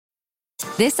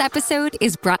This episode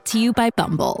is brought to you by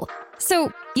Bumble.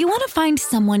 So, you want to find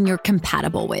someone you're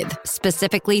compatible with,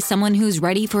 specifically someone who's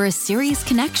ready for a serious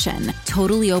connection,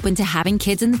 totally open to having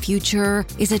kids in the future,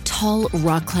 is a tall,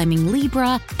 rock-climbing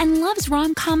Libra, and loves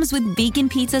rom-coms with vegan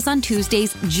pizzas on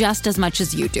Tuesdays just as much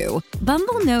as you do.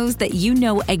 Bumble knows that you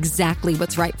know exactly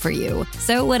what's right for you.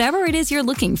 So whatever it is you're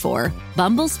looking for,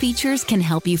 Bumble's features can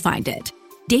help you find it.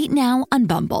 Date now on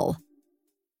Bumble.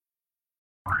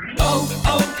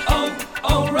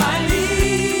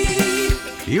 O'Reilly.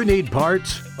 You need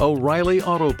parts? O'Reilly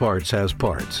Auto Parts has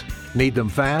parts. Need them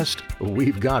fast?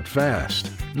 We've got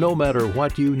fast. No matter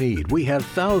what you need, we have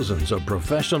thousands of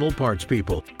professional parts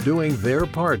people doing their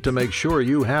part to make sure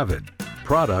you have it.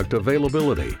 Product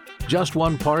availability. Just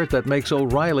one part that makes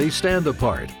O'Reilly stand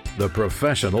apart. The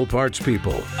professional parts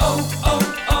people.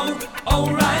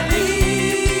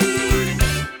 O'Reilly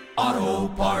Auto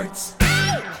Parts.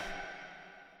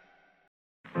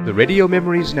 The Radio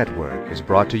Memories Network is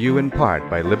brought to you in part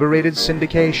by Liberated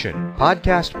Syndication,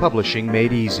 podcast publishing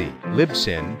made easy,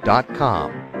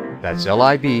 libsyn.com. That's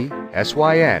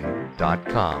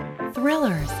LIBSYN.com.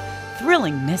 Thrillers,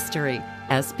 thrilling mystery,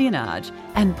 espionage,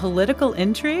 and political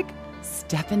intrigue?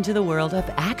 Step into the world of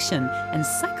action and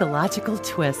psychological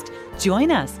twist.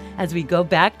 Join us as we go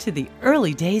back to the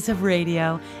early days of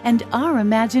radio and our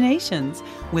imaginations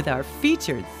with our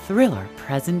featured thriller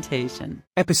presentation.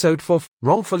 Episode 4,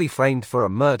 Wrongfully Framed for a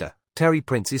Murder. Terry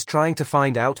Prince is trying to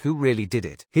find out who really did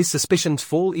it. His suspicions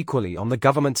fall equally on the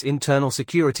government's internal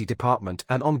security department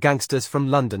and on gangsters from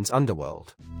London's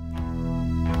underworld.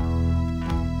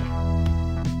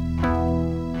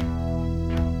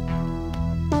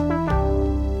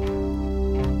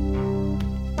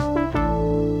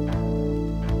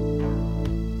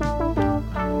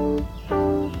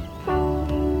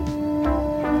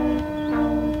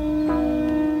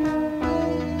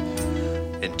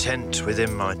 Tent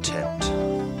within my tent.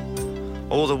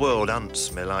 All the world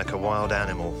hunts me like a wild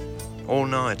animal. All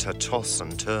night I toss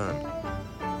and turn.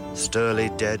 Sturley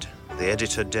dead, the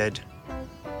editor dead,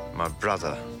 my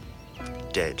brother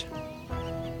dead.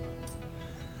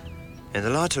 In the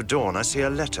light of dawn I see a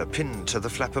letter pinned to the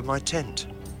flap of my tent.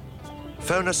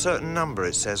 Phone a certain number,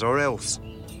 it says, or else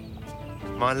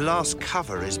my last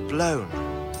cover is blown.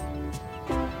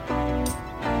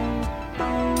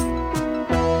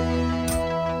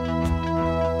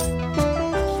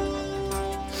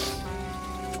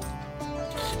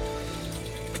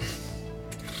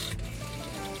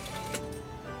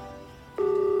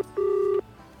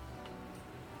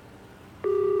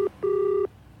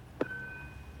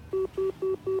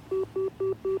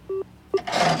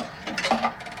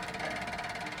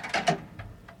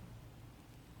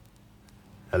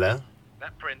 Hello?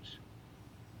 That Prince?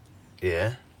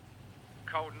 Yeah?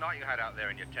 Cold night you had out there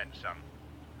in your tent, son.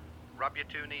 Rub your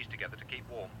two knees together to keep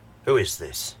warm. Who is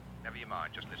this? Never you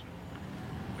mind, just listen.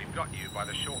 We've got you by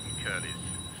the short and curlies.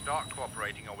 Start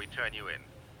cooperating or we turn you in.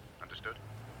 Understood?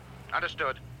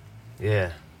 Understood.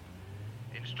 Yeah.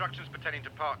 Instructions pertaining to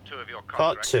Part 2 of your contract.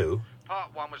 Part 2?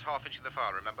 Part 1 was half-inching the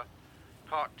file, remember?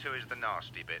 Part 2 is the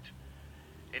nasty bit.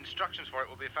 Instructions for it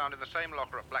will be found in the same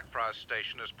locker at Blackfriars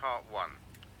Station as Part 1.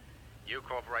 You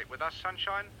cooperate with us,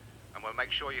 Sunshine, and we'll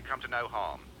make sure you come to no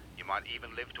harm. You might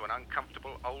even live to an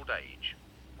uncomfortable old age.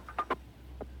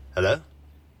 Hello?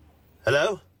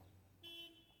 Hello?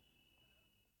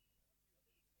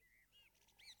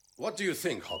 What do you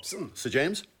think, Hobson? Sir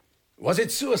James? Was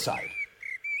it suicide?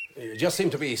 You just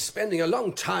seem to be spending a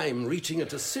long time reaching a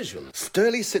decision.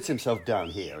 Sturley sits himself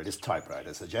down here at his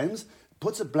typewriter, Sir James,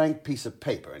 puts a blank piece of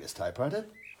paper in his typewriter,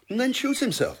 and then shoots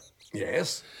himself.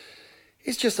 Yes?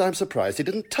 It's just I'm surprised he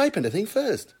didn't type anything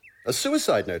first. A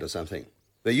suicide note or something.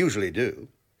 They usually do.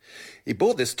 He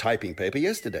bought this typing paper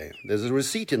yesterday. There's a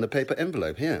receipt in the paper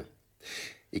envelope here.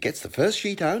 He gets the first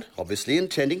sheet out, obviously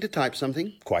intending to type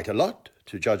something. Quite a lot,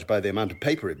 to judge by the amount of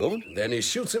paper he bought. Then he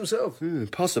shoots himself?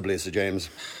 Possibly, Sir James.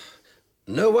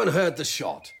 No one heard the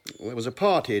shot. There was a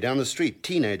party down the street,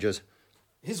 teenagers.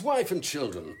 His wife and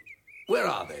children, where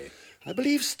are they? I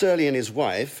believe Sturley and his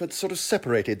wife had sort of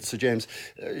separated, Sir James.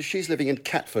 She's living in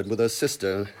Catford with her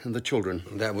sister and the children.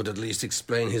 That would at least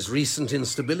explain his recent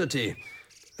instability.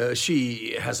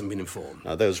 She hasn't been informed.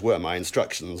 Those were my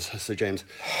instructions, Sir James.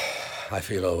 I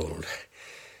feel old.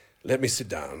 Let me sit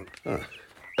down.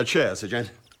 A chair, Sir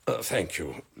James. Thank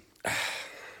you.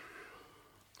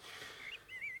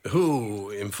 Who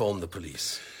informed the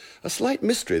police? A slight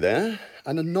mystery there.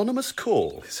 An anonymous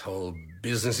call. This whole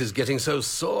business is getting so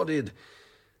sordid.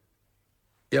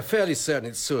 You're fairly certain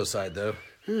it's suicide, though?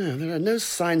 There are no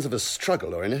signs of a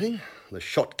struggle or anything. The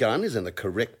shotgun is in the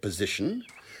correct position.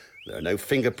 There are no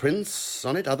fingerprints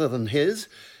on it other than his.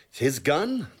 It's his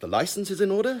gun? The license is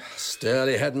in order?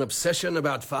 Sturley had an obsession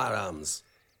about firearms.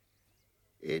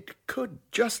 It could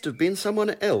just have been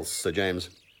someone else, Sir James.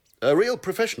 A real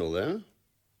professional, though.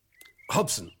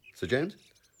 Hobson. Sir James?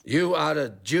 You are a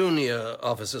junior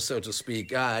officer, so to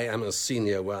speak. I am a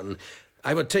senior one.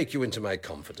 I would take you into my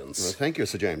confidence. Well, thank you,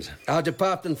 Sir James. Our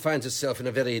department finds itself in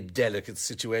a very delicate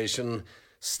situation.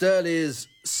 Sturley's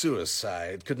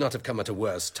suicide could not have come at a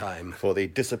worse time. For the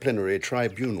disciplinary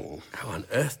tribunal. How on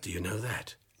earth do you know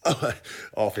that? Oh,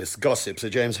 office gossip, Sir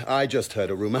James. I just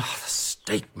heard a rumour. Oh, the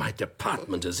state my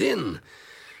department is in.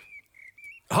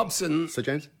 Hobson. Sir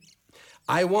James?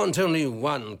 I want only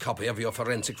one copy of your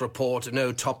forensic report.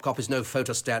 No top copies, no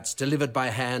photostats. Delivered by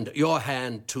hand, your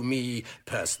hand, to me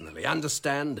personally.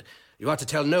 Understand? You are to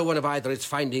tell no one of either its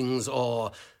findings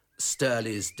or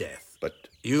Sturley's death. But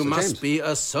you Sir must James. be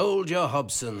a soldier,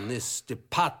 Hobson. This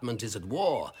department is at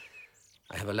war.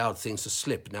 I have allowed things to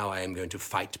slip. Now I am going to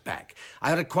fight back.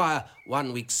 I require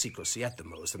 1 week's secrecy at the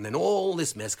most, and then all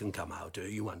this mess can come out.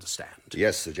 You understand?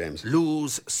 Yes, Sir James.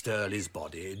 Lose Sturley's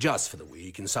body, just for the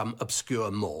week, in some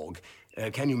obscure morgue.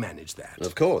 Can you manage that?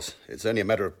 Of course. It's only a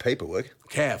matter of paperwork.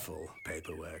 Careful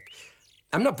paperwork.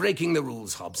 I'm not breaking the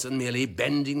rules, Hobson, merely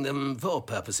bending them for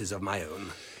purposes of my own.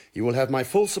 You will have my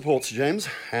full support, Sir James,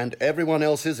 and everyone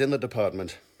else's in the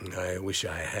department. I wish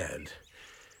I had.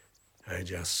 I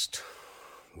just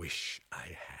wish I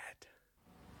had.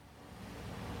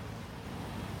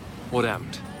 What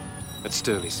happened at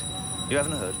Sturley's? You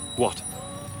haven't heard? What?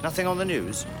 Nothing on the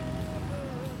news?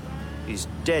 He's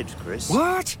dead, Chris.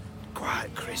 What?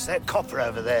 Quiet, Chris. That copper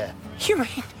over there. You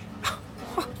mean...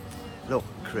 Look,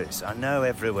 Chris, I know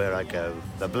everywhere I go,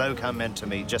 the bloke I'm meant to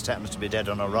meet just happens to be dead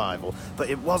on arrival, but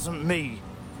it wasn't me.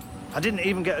 I didn't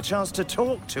even get a chance to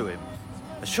talk to him.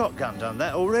 A shotgun done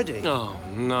that already. Oh,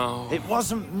 no. It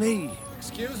wasn't me.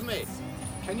 Excuse me.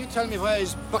 Can you tell me where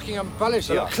his Buckingham Palace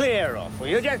You are? clear off, will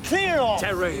you? Just clear off!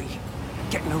 Terry,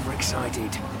 getting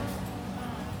overexcited.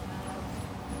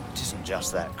 It isn't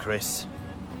just that, Chris.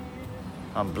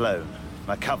 I'm blown.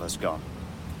 My cover's gone.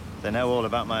 They know all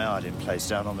about my hiding place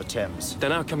down on the Thames. Then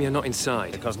how come you're not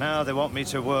inside? Because now they want me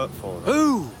to work for them.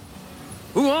 Who?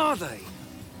 Who are they?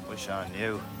 Wish I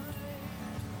knew.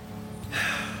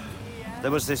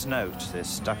 There was this note that's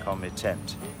stuck on my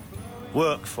tent.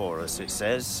 Work for us, it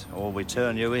says, or we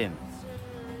turn you in.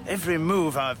 Every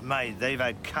move I've made, they've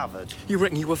had covered. You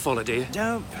reckon you were followed here?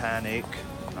 Don't panic.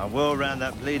 I whirled round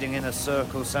that bleeding inner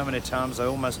circle so many times I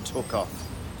almost took off.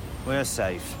 We're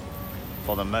safe.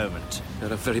 For the moment.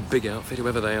 They're a very big outfit,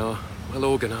 whoever they are. Well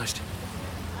organised.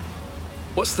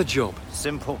 What's the job?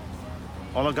 Simple.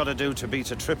 All I've got to do to beat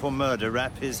a triple murder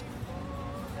rap is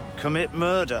commit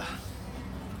murder.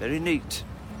 Very neat.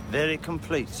 Very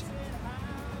complete.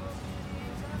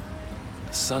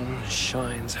 The sun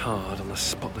shines hard on the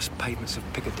spotless pavements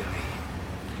of Piccadilly.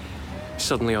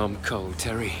 Suddenly I'm cold,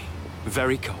 Terry.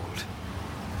 Very cold.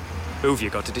 Who've you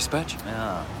got to dispatch?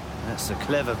 Ah, that's the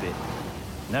clever bit.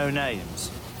 No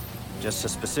names. Just a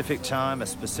specific time, a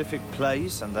specific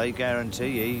place, and they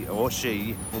guarantee he or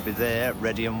she will be there,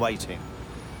 ready and waiting.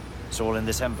 It's all in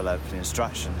this envelope, the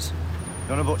instructions.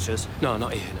 You want a butcher's? No,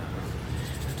 not here,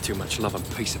 no. Too much love and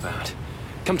peace about.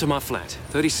 Come to my flat,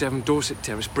 37 Dorset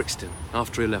Terrace, Brixton,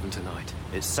 after 11 tonight.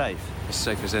 It's safe. As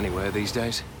safe as anywhere these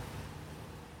days.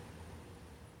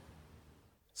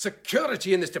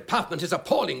 Security in this department is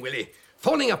appalling, Willie.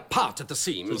 Falling apart at the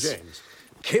seams. Sir James.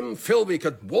 Kim Philby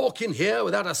could walk in here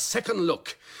without a second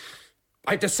look.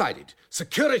 I've decided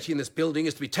security in this building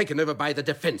is to be taken over by the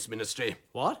Defence Ministry.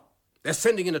 What? They're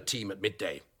sending in a team at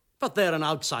midday. But they're an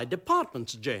outside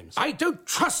department, Sir James. I don't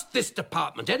trust this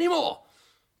department anymore.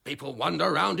 People wander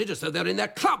around it as though they're in their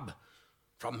club.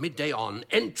 From midday on,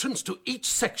 entrance to each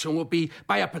section will be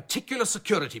by a particular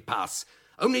security pass.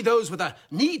 Only those with a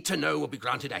need to know will be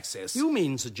granted access. You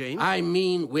mean, Sir James? I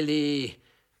mean, Willie,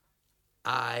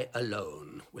 I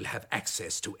alone will have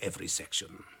access to every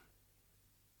section.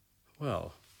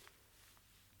 Well,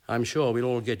 I'm sure we'll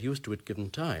all get used to it given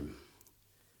time.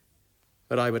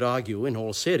 But I would argue, in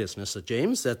all seriousness, Sir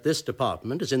James, that this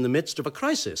department is in the midst of a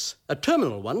crisis. A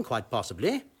terminal one, quite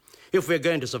possibly. If we're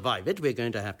going to survive it, we're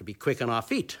going to have to be quick on our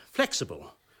feet,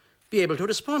 flexible, be able to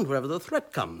respond wherever the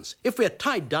threat comes. If we're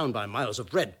tied down by miles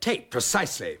of red tape...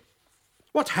 Precisely.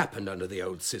 What happened under the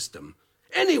old system?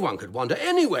 Anyone could wander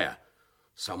anywhere.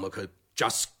 Someone could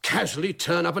just casually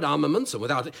turn up at armaments and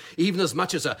without even as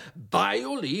much as a by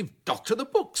your leave doctor the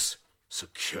books.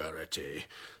 Security.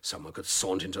 Someone could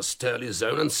saunter into Sturley's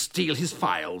zone and steal his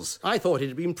files. I thought it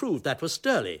had been proved that was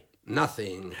Sturley.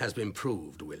 Nothing has been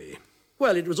proved, Willie.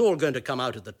 Well, it was all going to come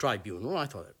out at the tribunal. I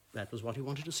thought that was what he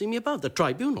wanted to see me about, the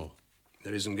tribunal.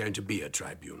 There isn't going to be a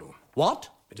tribunal. What?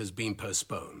 It has been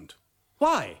postponed.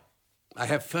 Why? I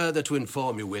have further to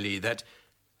inform you, Willie, that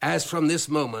as from this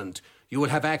moment, you will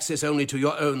have access only to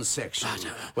your own section.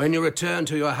 When you return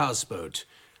to your houseboat,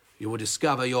 you will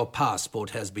discover your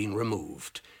passport has been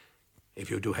removed. If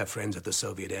you do have friends at the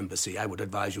Soviet embassy, I would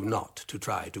advise you not to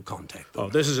try to contact them. Oh,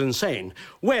 this is insane.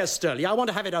 Where's Sturley? I want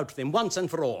to have it out with him once and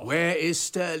for all. Where is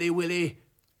Sturley, Willie?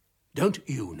 Don't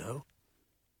you know?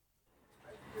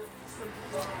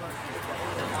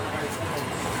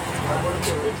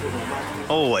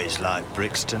 Always like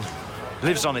Brixton.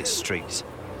 Lives on its streets.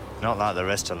 Not like the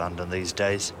rest of London these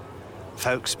days.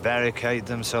 Folks barricade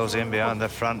themselves in behind their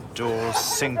front doors,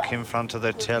 sink in front of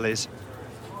their tellies.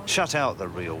 Shut out the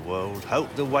real world.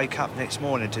 Hope they'll wake up next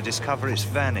morning to discover it's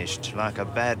vanished like a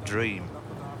bad dream.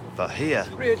 But here...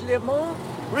 Red lip, Ma?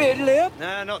 Red lip?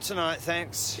 No, not tonight,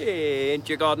 thanks. Hey, ain't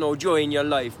you got no joy in your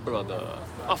life, brother?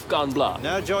 Afghan blood.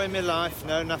 No joy in my life,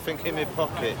 no nothing in my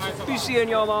pocket. You seeing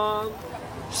your mom?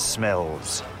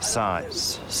 Smells,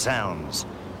 sights, sounds.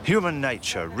 Human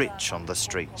nature rich on the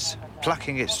streets,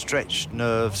 plucking its stretched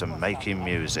nerves and making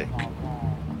music.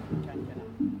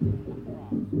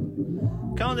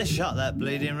 Can't they shut that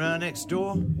bleeding row next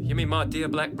door? You mean my dear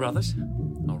black brothers?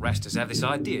 Well, Rastas have this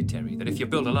idea, Terry, that if you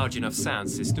build a large enough sound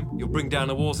system, you'll bring down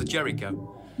the walls of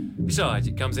Jericho. Besides,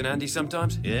 it comes in handy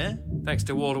sometimes. Yeah? Thanks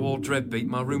to wall-to-wall dreadbeat,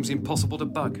 my room's impossible to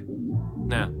bug.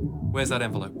 Now, where's that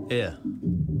envelope? Here.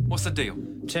 What's the deal?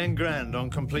 10 grand on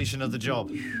completion of the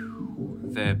job.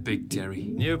 They're big, Terry.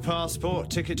 New passport,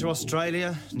 ticket to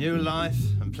Australia, new life,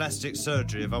 and plastic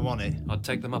surgery if I want it. I'd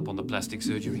take them up on the plastic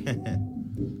surgery.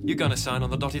 You gonna sign on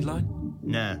the dotted line?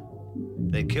 No.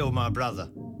 They killed my brother.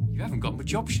 You haven't got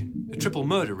much option. A triple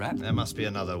murder rap. There must be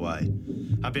another way.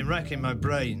 I've been racking my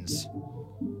brains.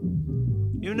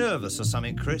 You nervous or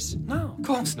something, Chris? No, of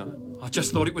course not. I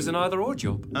just thought it was an either-or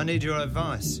job. I need your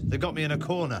advice. They got me in a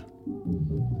corner.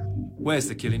 Where's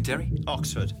the killing, Terry?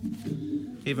 Oxford.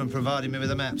 Even provided me with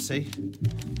a map, see?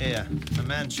 Here, a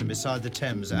mansion beside the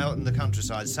Thames, out in the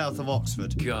countryside, south of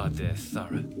Oxford. God, they're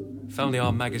thorough. If only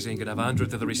our magazine could have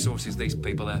 100 of the resources these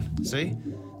people have. See?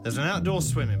 There's an outdoor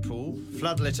swimming pool,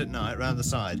 floodlit at night, round the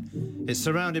side. It's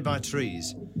surrounded by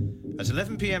trees. At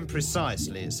 11 p.m.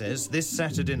 precisely, it says, this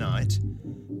Saturday night,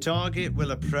 target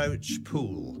will approach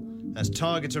pool. As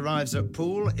target arrives at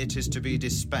pool, it is to be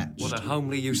dispatched. What a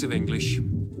homely use of English.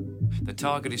 The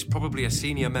target is probably a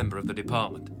senior member of the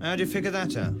department. How do you figure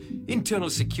that out? Internal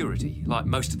security, like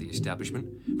most of the establishment,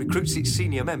 recruits its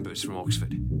senior members from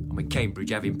Oxford. I mean,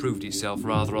 Cambridge having proved itself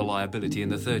rather a liability in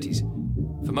the 30s.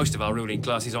 For most of our ruling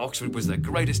classes, Oxford was the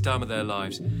greatest time of their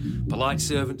lives. Polite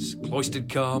servants,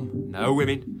 cloistered calm, no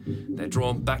women. They're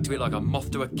drawn back to it like a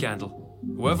moth to a candle.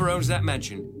 Whoever owns that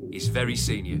mansion is very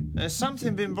senior. There's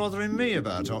something been bothering me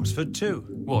about Oxford, too.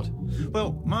 What?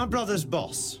 Well, my brother's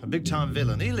boss, a big-time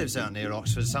villain, he lives out near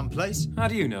Oxford someplace. How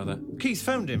do you know that? Keith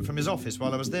phoned him from his office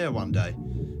while I was there one day.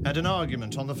 Had an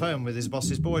argument on the phone with his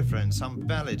boss's boyfriend, some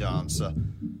ballet dancer.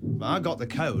 I got the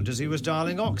code as he was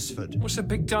dialing Oxford. What's a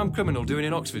big-time criminal doing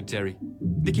in Oxford, Terry?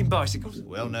 Nicking bicycles?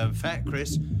 Well-known fact,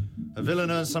 Chris. A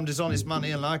villain earns some dishonest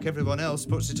money and, like everyone else,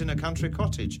 puts it in a country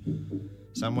cottage.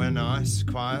 Somewhere nice,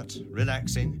 quiet,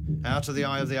 relaxing, out of the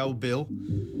eye of the old Bill.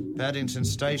 Paddington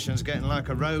Station's getting like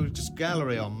a rogues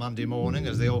gallery on Monday morning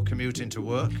as they all commute into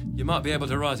work. You might be able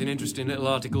to write an interesting little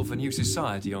article for New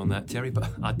Society on that, Terry, but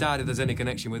I doubt if there's any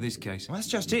connection with this case. Well, that's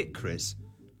just it, Chris.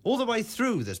 All the way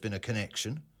through there's been a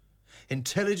connection.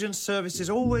 Intelligence services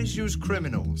always use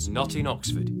criminals. Not in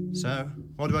Oxford. So,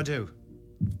 what do?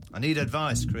 I need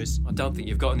advice, Chris. I don't think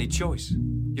you've got any choice.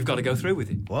 You've got to go through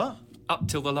with it. What? Up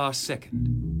till the last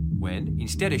second. When,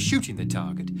 instead of shooting the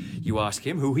target, you ask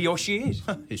him who he or she is.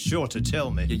 He's sure to tell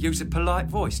me. You use a polite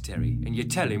voice, Terry, and you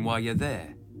tell him why you're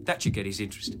there. That should get his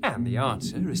interest. And the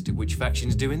answer as to which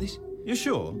faction's doing this. You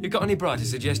sure? You got any brighter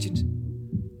suggestions?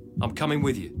 I'm coming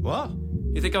with you. What?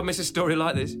 You think I'd miss a story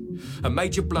like this? A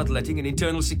major bloodletting and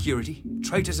internal security,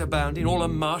 traitors abounding, all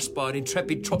unmasked by an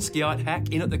intrepid Trotskyite hack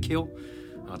in at the kill.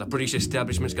 Oh, the British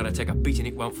establishment's going to take a beating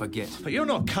it won't forget. But you're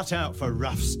not cut out for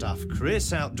rough stuff,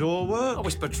 Chris. Outdoor work. I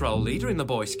was patrol leader in the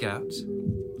Boy Scouts.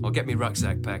 I'll get me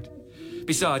rucksack packed.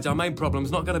 Besides, our main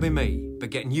problem's not going to be me,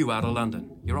 but getting you out of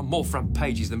London. You're on more front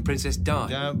pages than Princess Di.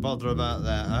 Don't bother about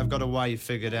that. I've got a way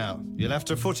figured out. You'll have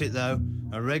to foot it, though.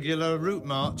 A regular route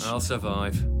march. I'll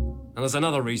survive. And there's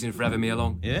another reason for having me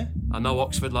along. Yeah? I know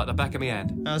Oxford like the back of my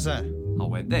hand. How's that? I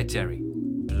went there, Terry.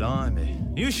 Blimey.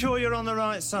 You sure you're on the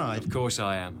right side? Of course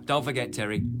I am. Don't forget,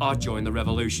 Terry, I joined the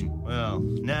revolution. Well,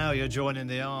 now you're joining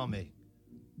the army.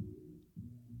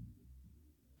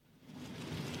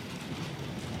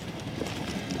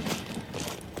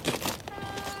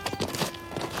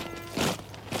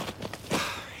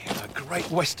 Great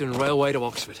Western Railway to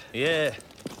Oxford. Yeah,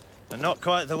 and not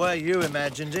quite the way you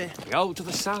imagined it. The old to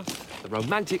the south, the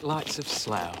romantic lights of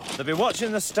Slough. They'll be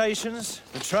watching the stations,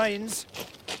 the trains,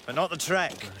 but not the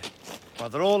track. While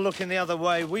they're all looking the other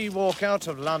way, we walk out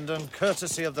of London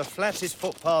courtesy of the flattest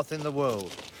footpath in the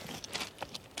world.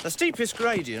 The steepest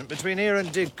gradient between here and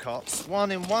Didcot's,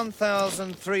 1 in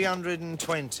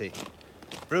 1,320.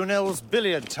 Brunel's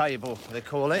billiard table, they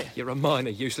call it. You're a mine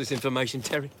of useless information,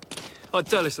 Terry. I'd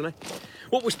tell us, eh?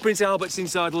 What was Prince Albert's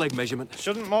inside leg measurement?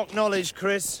 Shouldn't mock knowledge,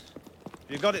 Chris. If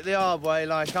you got it the hard way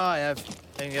like I have,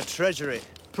 then you treasure it.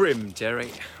 Prim,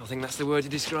 Terry. I think that's the word to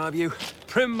describe you.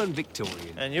 Prim and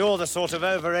Victorian. And you're the sort of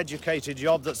over-educated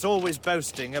yob that's always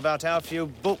boasting about how few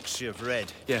books you've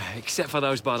read. Yeah, except for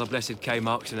those by the blessed K.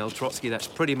 Marx and L. Trotsky, that's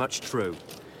pretty much true.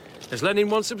 As Lenin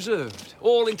once observed,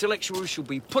 all intellectuals should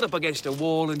be put up against a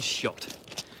wall and shot.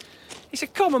 It's a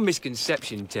common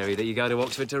misconception, Terry, that you go to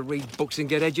Oxford to read books and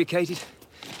get educated.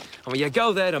 I mean, you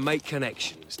go there to make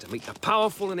connections, to meet the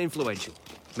powerful and influential.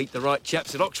 Meet the right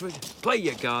chaps at Oxford, play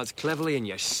your cards cleverly, and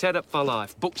you're set up for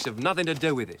life. Books have nothing to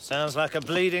do with it. Sounds like a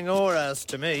bleeding whorehouse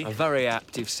to me. A very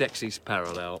apt, if sexist,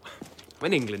 parallel.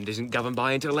 When England isn't governed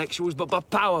by intellectuals, but by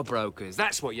power brokers.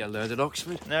 That's what you learned at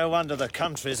Oxford. No wonder the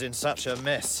country's in such a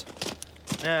mess.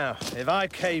 Now, if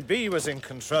IKB was in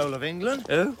control of England...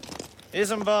 Who?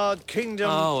 Isambard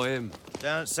Kingdom... Oh, him.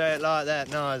 Don't say it like that,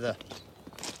 neither.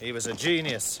 He was a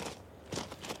genius.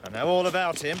 I know all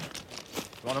about him.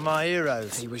 One of my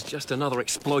heroes. He was just another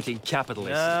exploiting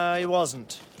capitalist. No, he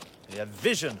wasn't. He had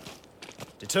vision,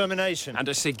 determination. And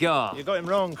a cigar. You got him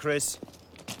wrong, Chris.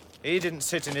 He didn't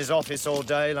sit in his office all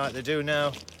day like they do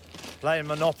now, playing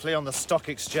Monopoly on the stock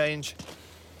exchange.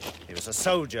 He was a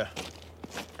soldier.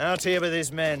 Out here with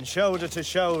his men, shoulder to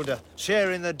shoulder,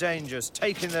 sharing the dangers,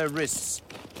 taking their risks.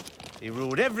 He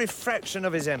ruled every fraction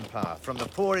of his empire, from the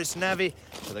poorest navvy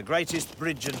to the greatest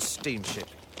bridge and steamship.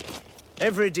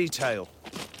 Every detail.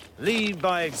 Lead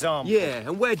by example. Yeah,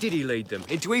 and where did he lead them?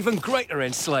 Into even greater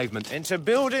enslavement. Into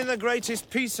building the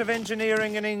greatest piece of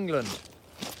engineering in England.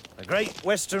 The Great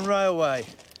Western Railway.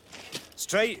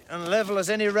 Straight and level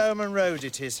as any Roman road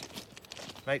it is.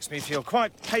 Makes me feel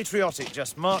quite patriotic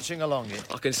just marching along it.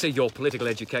 I can see your political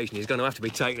education is going to have to be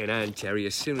taken in hand, Terry,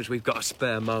 as soon as we've got a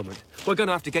spare moment. We're going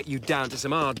to have to get you down to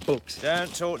some hard books.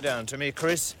 Don't talk down to me,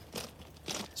 Chris.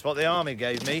 It's what the army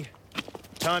gave me.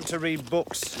 Time to read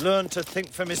books, learn to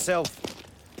think for myself.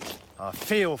 I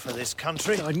feel for this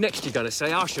country. Next you're going to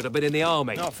say I should have been in the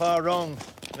army. Not far wrong.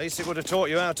 At least it would have taught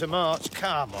you how to march.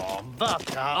 Come on, buck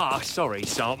up. Ah, sorry,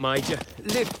 Sergeant Major.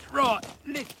 Lift right,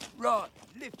 lift right,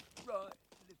 lift right,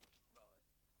 lift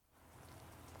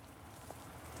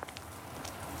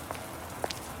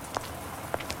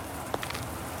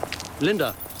right.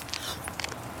 Linda.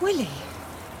 Willie.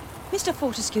 Mr.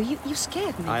 Fortescue, you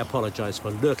scared me. I apologize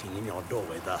for lurking in your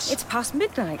doorway thus. It's past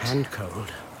midnight. And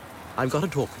cold. I've got to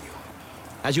talk with you.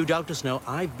 As you doubtless know,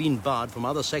 I've been barred from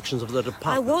other sections of the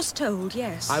department. I was told,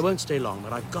 yes. I won't stay long,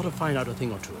 but I've got to find out a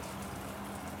thing or two.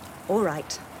 All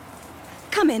right.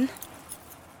 Come in.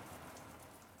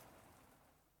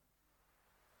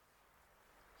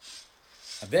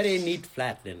 A very neat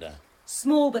flat, Linda.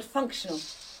 Small but functional.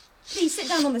 Please sit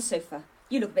down on the sofa.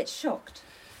 You look a bit shocked.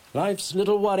 Life's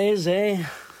little worries, eh?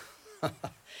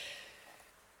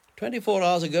 24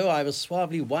 hours ago, I was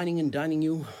suavely wining and dining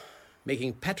you,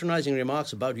 making patronizing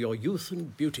remarks about your youth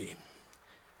and beauty.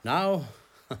 Now,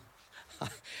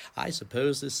 I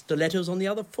suppose the stiletto's on the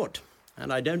other foot,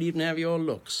 and I don't even have your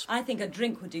looks. I think a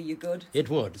drink would do you good. It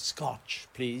would. Scotch,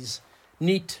 please.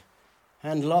 Neat,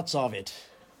 and lots of it.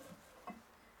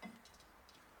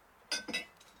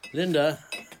 Linda,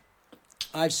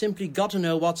 I've simply got to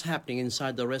know what's happening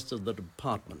inside the rest of the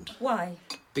department. Why?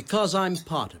 Because I'm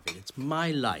part of it. It's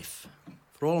my life.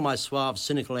 For all my suave,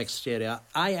 cynical exterior,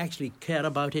 I actually care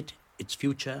about it, its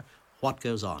future, what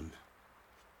goes on.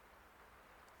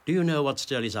 Do you know what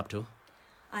Sturley's up to?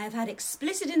 I have had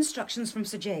explicit instructions from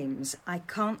Sir James. I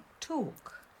can't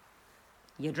talk.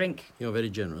 Your drink. You're very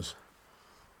generous.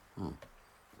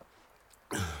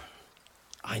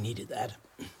 I needed that.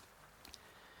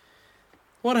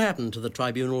 What happened to the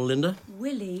tribunal, Linda?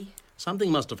 Willie. Something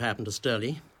must have happened to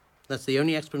Sturley. That's the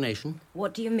only explanation.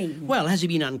 What do you mean? Well, has he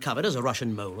been uncovered as a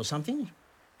Russian mole or something?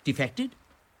 Defected?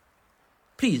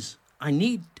 Please, I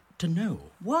need to know.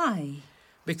 Why?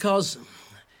 Because,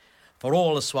 for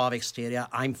all the suave exterior,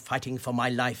 I'm fighting for my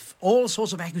life. All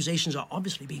sorts of accusations are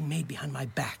obviously being made behind my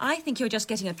back. I think you're just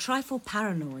getting a trifle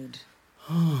paranoid.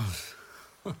 Oh,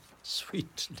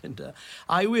 sweet Linda.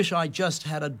 I wish I just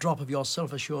had a drop of your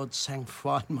self-assured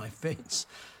sang-froid in my veins.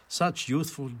 Such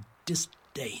youthful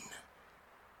disdain.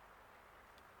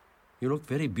 You look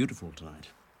very beautiful tonight.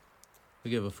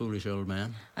 Forgive a foolish old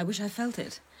man. I wish I felt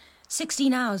it.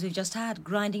 16 hours we've just had,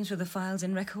 grinding through the files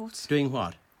and records. Doing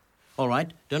what? All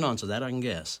right, don't answer that, I can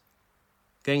guess.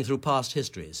 Going through past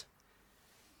histories.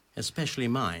 Especially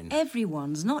mine.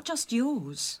 Everyone's, not just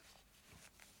yours.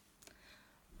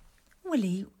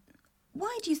 Willie,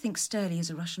 why do you think Sturley is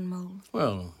a Russian mole?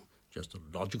 Well, just a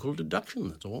logical deduction,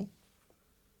 that's all.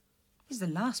 He's the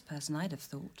last person I'd have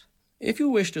thought. If you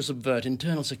wish to subvert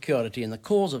internal security in the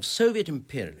cause of Soviet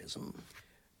imperialism,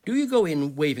 do you go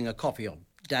in waving a copy of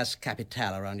Das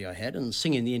Kapital around your head and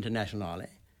singing the Internationale?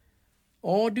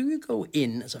 Or do you go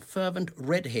in as a fervent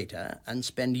red hater and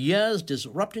spend years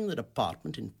disrupting the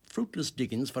department in fruitless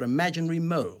diggings for imaginary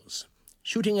moles,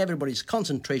 shooting everybody's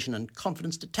concentration and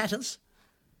confidence to tatters?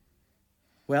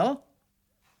 Well,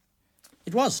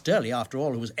 it was Sturley, after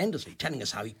all, who was endlessly telling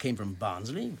us how he came from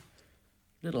Barnsley.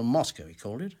 Little Moscow, he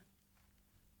called it.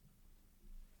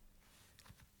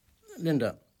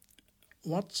 Linda,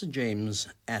 what's Sir James'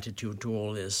 attitude to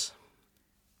all this?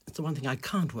 It's the one thing I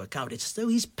can't work out. It's as though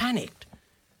he's panicked.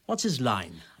 What's his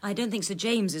line? I don't think Sir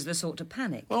James is the sort to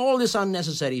panic. Well, all this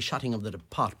unnecessary shutting of the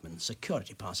department,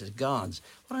 security passes, guards,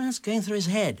 what on earth's going through his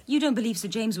head? You don't believe Sir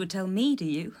James would tell me, do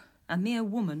you? A mere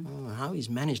woman. Oh, how he's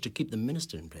managed to keep the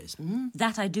minister in place.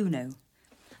 That I do know.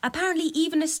 Apparently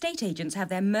even estate agents have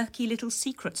their murky little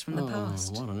secrets from the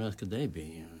past. What on earth could they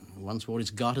be? Once wore his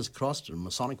garters crossed at a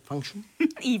Masonic function?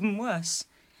 Even worse.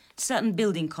 Certain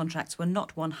building contracts were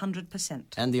not 100%.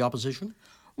 And the opposition?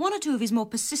 One or two of his more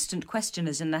persistent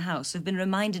questioners in the House have been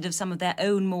reminded of some of their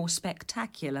own more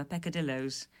spectacular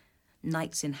peccadillos.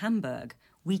 Nights in Hamburg,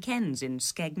 weekends in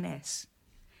Skegness.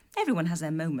 Everyone has their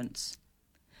moments.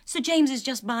 Sir James is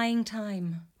just buying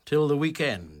time. Till the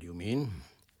weekend, you mean?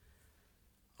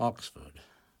 Oxford.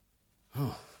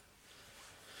 Oh,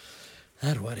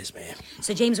 that worries me.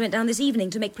 Sir James went down this evening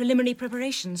to make preliminary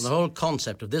preparations. The whole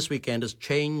concept of this weekend has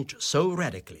changed so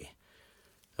radically.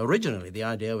 Originally, the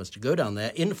idea was to go down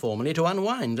there informally to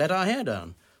unwind, let our hair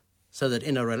down, so that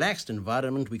in a relaxed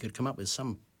environment we could come up with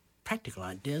some practical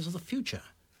ideas of the future.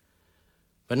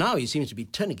 But now he seems to be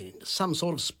turning it into some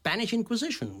sort of Spanish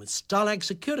Inquisition with Stalag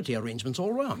security arrangements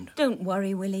all round. Don't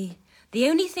worry, Willie. The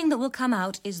only thing that will come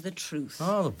out is the truth.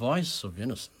 Ah, the voice of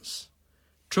innocence.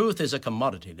 Truth is a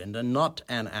commodity, Linda, not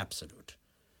an absolute.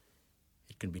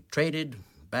 It can be traded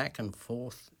back and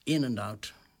forth, in and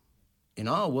out. In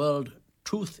our world,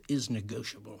 truth is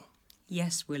negotiable.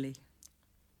 Yes, Willie.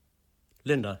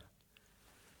 Linda,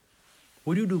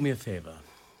 would you do me a favour?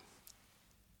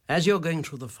 As you're going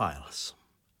through the files,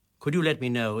 could you let me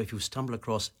know if you stumble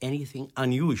across anything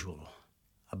unusual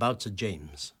about Sir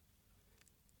James?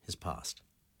 His past.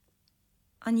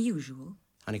 Unusual?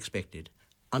 Unexpected.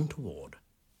 Untoward.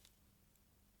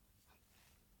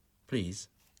 Please.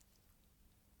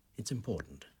 It's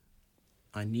important.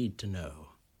 I need to know.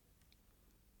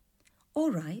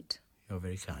 All right. You're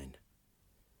very kind.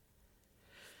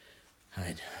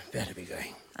 I'd better be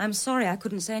going. I'm sorry I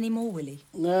couldn't say any more, Willie.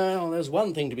 No, there's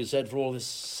one thing to be said for all this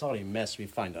sorry mess we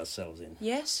find ourselves in.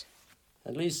 Yes?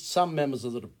 At least some members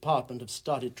of the department have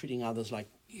started treating others like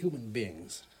human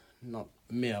beings, not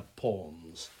mere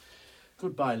pawns.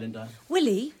 Goodbye, Linda.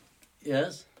 Willie?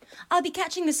 Yes? I'll be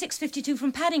catching the 6:52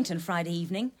 from Paddington Friday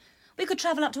evening. We could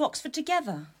travel up to Oxford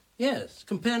together. Yes,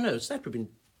 compare notes. That would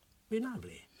be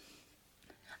lovely.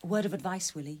 A word of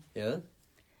advice, Willie. Yeah?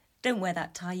 Don't wear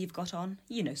that tie you've got on.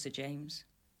 You know Sir James.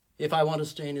 If I want to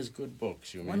stay in his good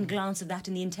books, you mean? One glance at that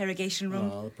in the interrogation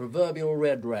room. Oh, the proverbial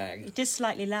red rag. It is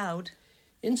slightly loud.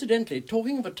 Incidentally,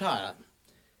 talking of attire,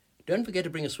 don't forget to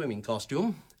bring a swimming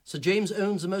costume. Sir James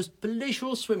owns the most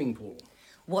palatial swimming pool.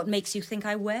 What makes you think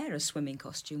I wear a swimming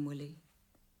costume, Willie?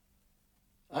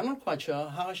 I'm not quite sure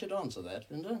how I should answer that,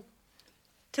 Linda.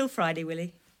 Till Friday,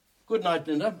 Willie. Good night,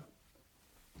 Linda.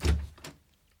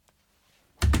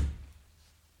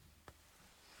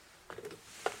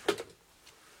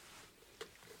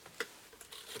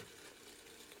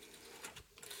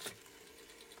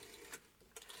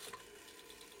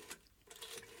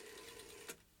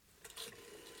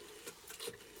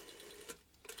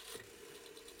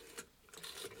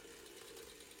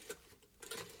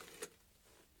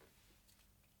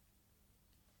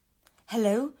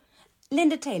 Hello?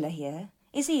 Linda Taylor here.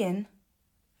 Is he in?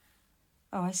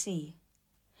 Oh, I see.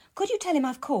 Could you tell him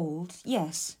I've called?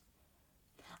 Yes.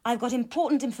 I've got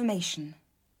important information.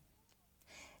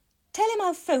 Tell him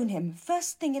I'll phone him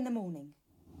first thing in the morning.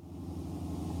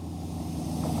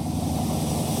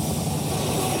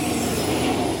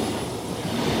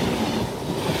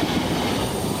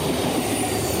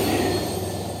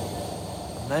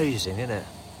 Amazing, isn't it?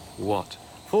 What?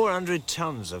 400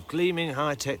 tons of gleaming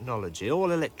high technology,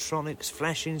 all electronics,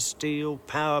 flashing steel,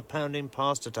 power pounding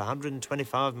past at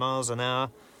 125 miles an hour.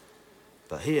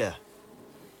 But here,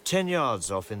 10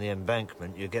 yards off in the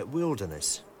embankment, you get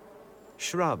wilderness.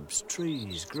 Shrubs,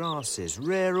 trees, grasses,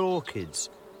 rare orchids,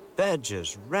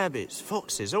 badgers, rabbits,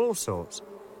 foxes, all sorts.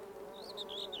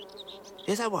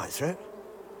 Is that whitethroat?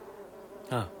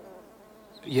 Ah,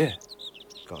 yeah.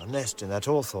 Got a nest in that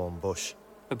hawthorn bush.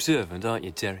 Observant, aren't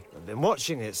you, Terry? I've been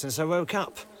watching it since I woke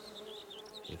up.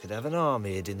 You could have an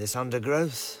army hid in this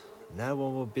undergrowth. No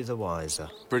one would be the wiser.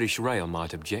 British Rail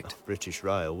might object. British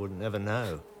Rail wouldn't ever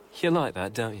know. You like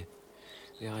that, don't you?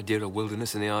 The idea of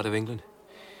wilderness in the heart of England.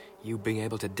 You being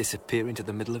able to disappear into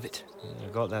the middle of it. I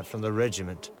got that from the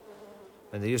regiment.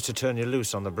 When they used to turn you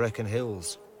loose on the Brecon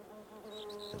Hills.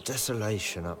 The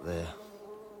desolation up there.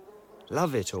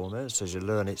 Love it almost as you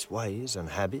learn its ways and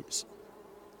habits.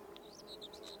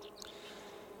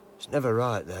 It's never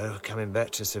right, though, coming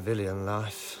back to civilian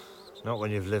life. Not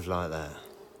when you've lived like that.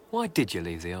 Why did you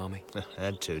leave the army?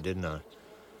 Had to, didn't I?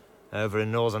 Over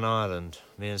in Northern Ireland,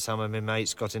 me and some of my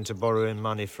mates got into borrowing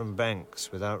money from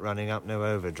banks without running up no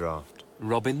overdraft.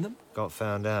 Robbing them? Got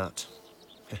found out.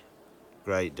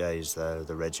 Great days, though,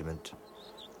 the regiment.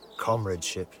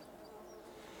 Comradeship.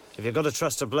 If you've got to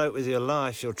trust a bloke with your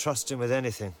life, you'll trust him with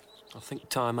anything. I think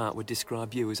Time Out would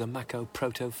describe you as a Mako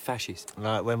proto-fascist.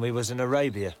 Like when we was in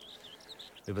Arabia.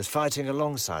 We was fighting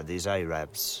alongside these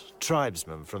Arabs,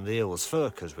 tribesmen from the hills,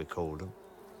 Furkas we called them.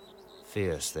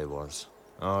 Fierce they was,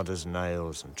 hard as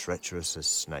nails and treacherous as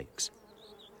snakes.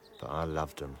 But I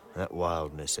loved them, that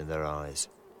wildness in their eyes.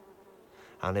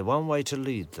 Only one way to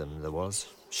lead them there was,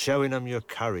 showing them your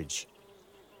courage.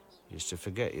 You used to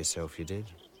forget yourself, you did.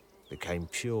 Became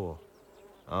pure,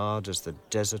 hard as the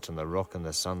desert and the rock and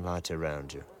the sunlight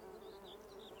around you.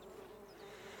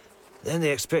 Then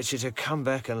they expect you to come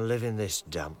back and live in this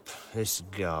dump, this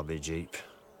garbage heap.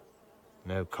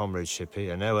 No comradeship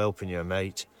here, no helping your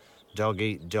mate. Dog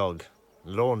eat dog.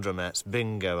 Laundromats,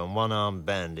 bingo and one-armed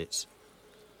bandits.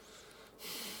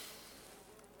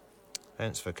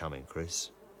 Thanks for coming,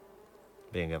 Chris.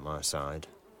 Being at my side.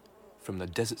 From the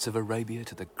deserts of Arabia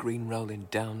to the green rolling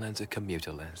downlands of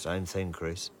commuter land. Same thing,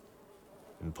 Chris.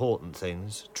 Important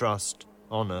things, trust,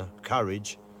 honour,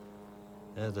 courage.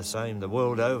 They're the same the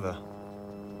world over.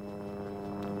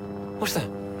 What's that?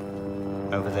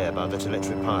 Over there by that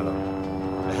electric pylon.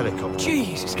 A helicopter.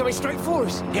 Jeez, it's coming straight for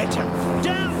us. Get down!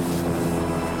 Down!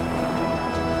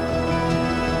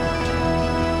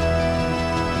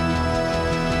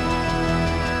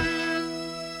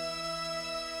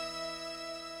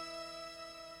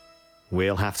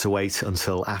 We'll have to wait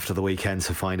until after the weekend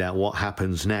to find out what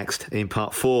happens next. In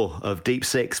part 4 of Deep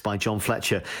Six by John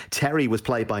Fletcher, Terry was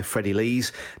played by Freddie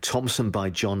Lees, Thompson by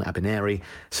John Abineri,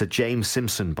 Sir James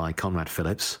Simpson by Conrad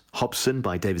Phillips, Hobson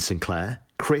by David Sinclair,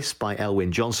 Chris by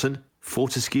Elwyn Johnson,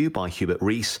 Fortescue by Hubert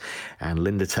Rees, and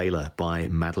Linda Taylor by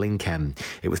Madeline Kem.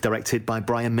 It was directed by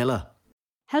Brian Miller.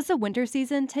 Has the winter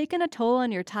season taken a toll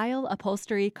on your tile,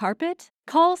 upholstery, carpet?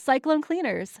 Call Cyclone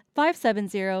Cleaners,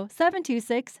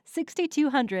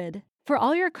 570-726-6200. For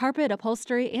all your carpet,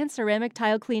 upholstery, and ceramic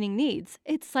tile cleaning needs,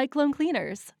 it's Cyclone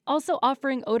Cleaners, also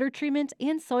offering odor treatment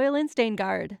and soil and stain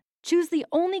guard. Choose the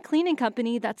only cleaning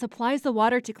company that supplies the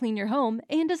water to clean your home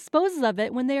and disposes of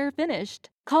it when they are finished.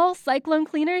 Call Cyclone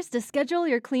Cleaners to schedule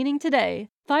your cleaning today,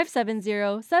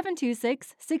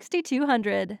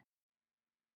 570-726-6200.